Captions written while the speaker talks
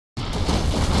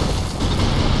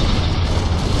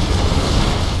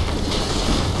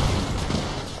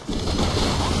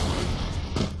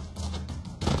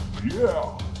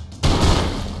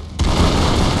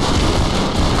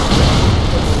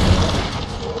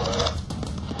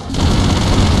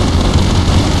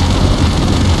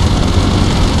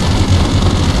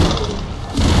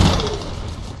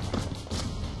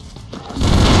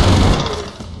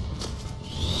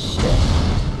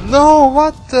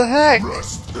what the heck?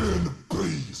 Rest in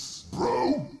peace,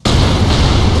 bro.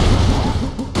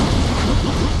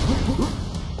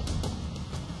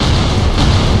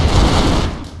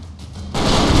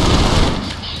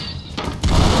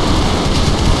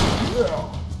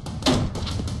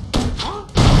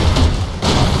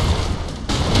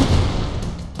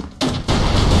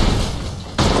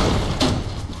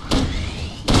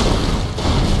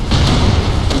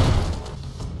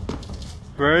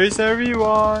 Where is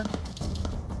everyone?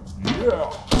 Yeah.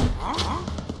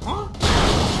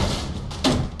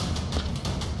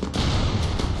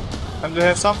 Time to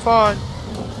have some fun.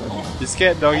 You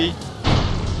scared, doggy?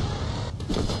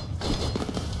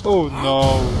 Oh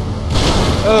no.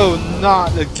 Oh,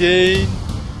 not again.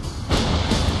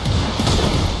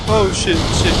 Oh shit,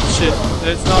 shit, shit.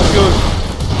 That's not good.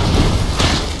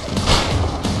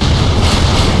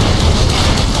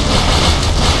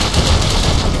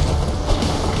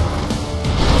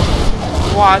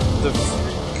 What the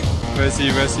freak? Where's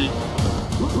he? Where's he?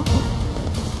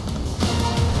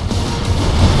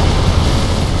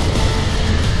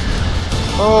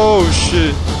 Oh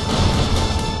shit.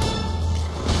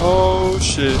 Oh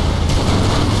shit.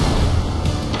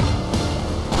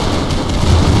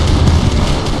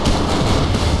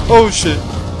 Oh shit.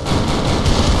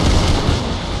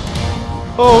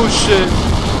 Oh shit.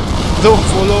 Don't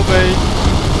follow me.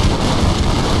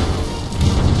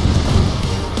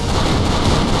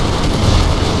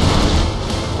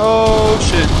 Oh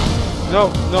shit. No,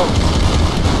 no.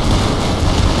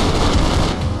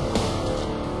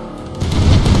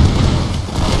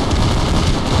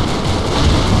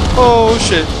 Oh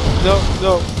shit. No,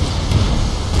 no.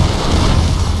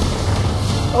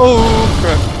 Oh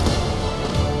crap.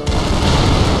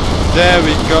 There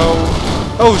we go.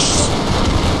 Oh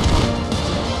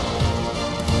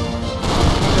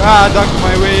duck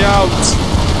my way out.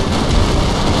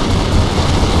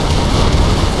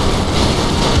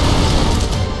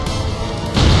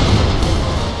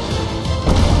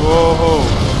 Whoa!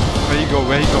 Where you go?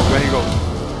 Where you go? Where you go?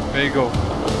 Where you go?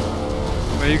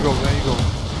 Where you go? Where you go?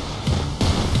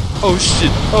 Oh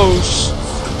shit! Oh shit!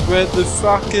 Where the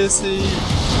fuck is he?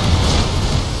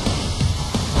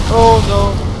 Oh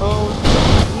no! Oh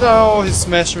no! He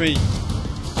smashed me!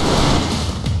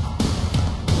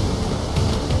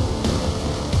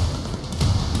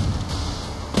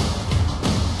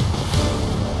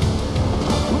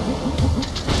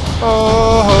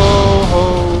 Oh ho ho!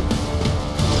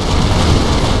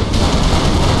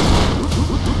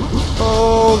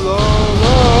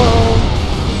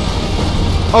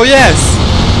 Oh yes!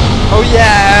 Oh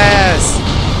yes!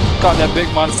 Got that big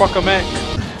motherfucker, Mac.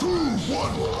 3, 2,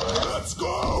 1, let's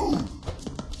go!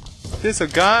 Here's a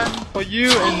gun for you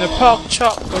and the pork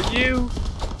chop for you.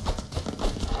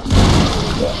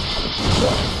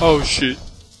 Oh shit.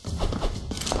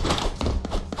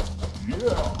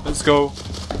 Yeah. Let's go.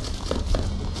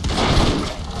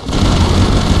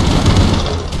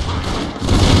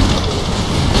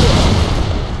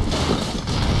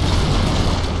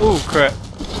 Oh crap.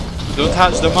 Don't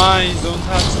touch the mines, don't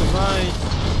touch the mines.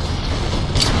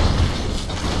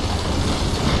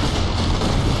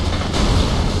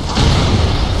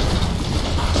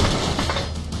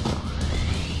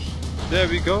 There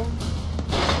we go.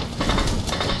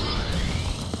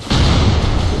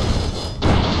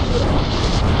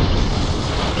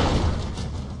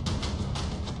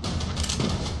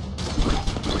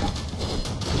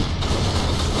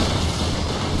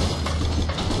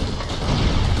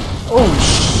 Oh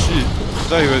shit, I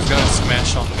thought he was gonna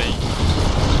smash on me.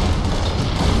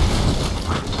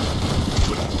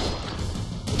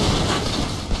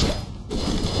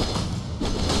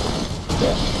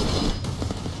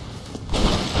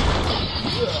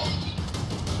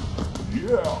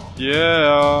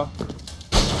 Yeah.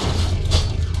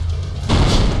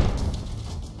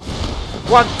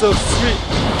 What the freak?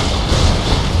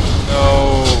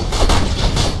 No.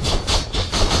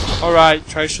 Alright,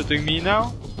 try shooting me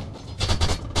now.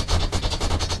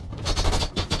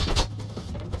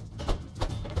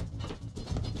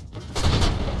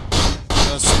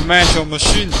 Smash your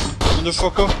machine,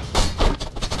 motherfucker.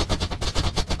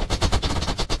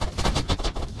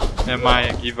 Never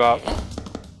mind, I give up.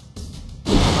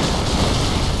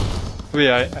 Wait,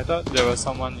 I thought there was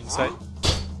someone inside.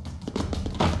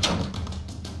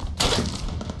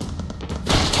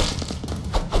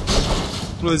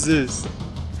 What is this?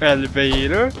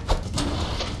 Elevator?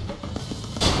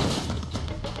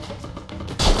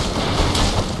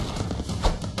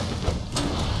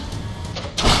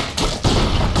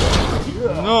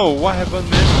 No, what happened,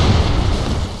 man?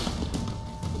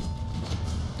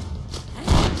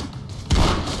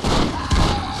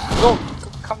 No,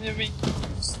 come near me,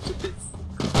 stupid.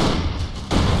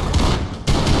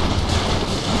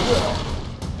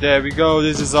 There we go,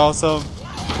 this is awesome.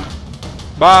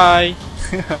 Bye!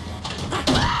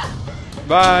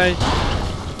 Bye!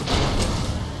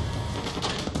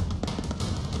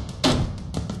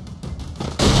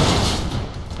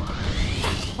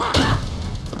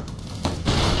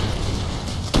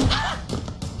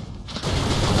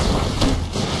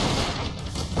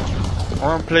 I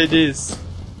wanna play this.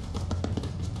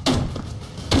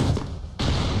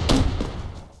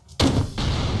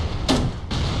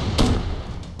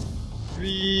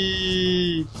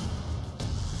 Whee!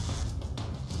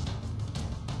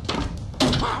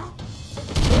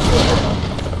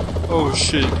 Oh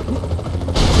shit.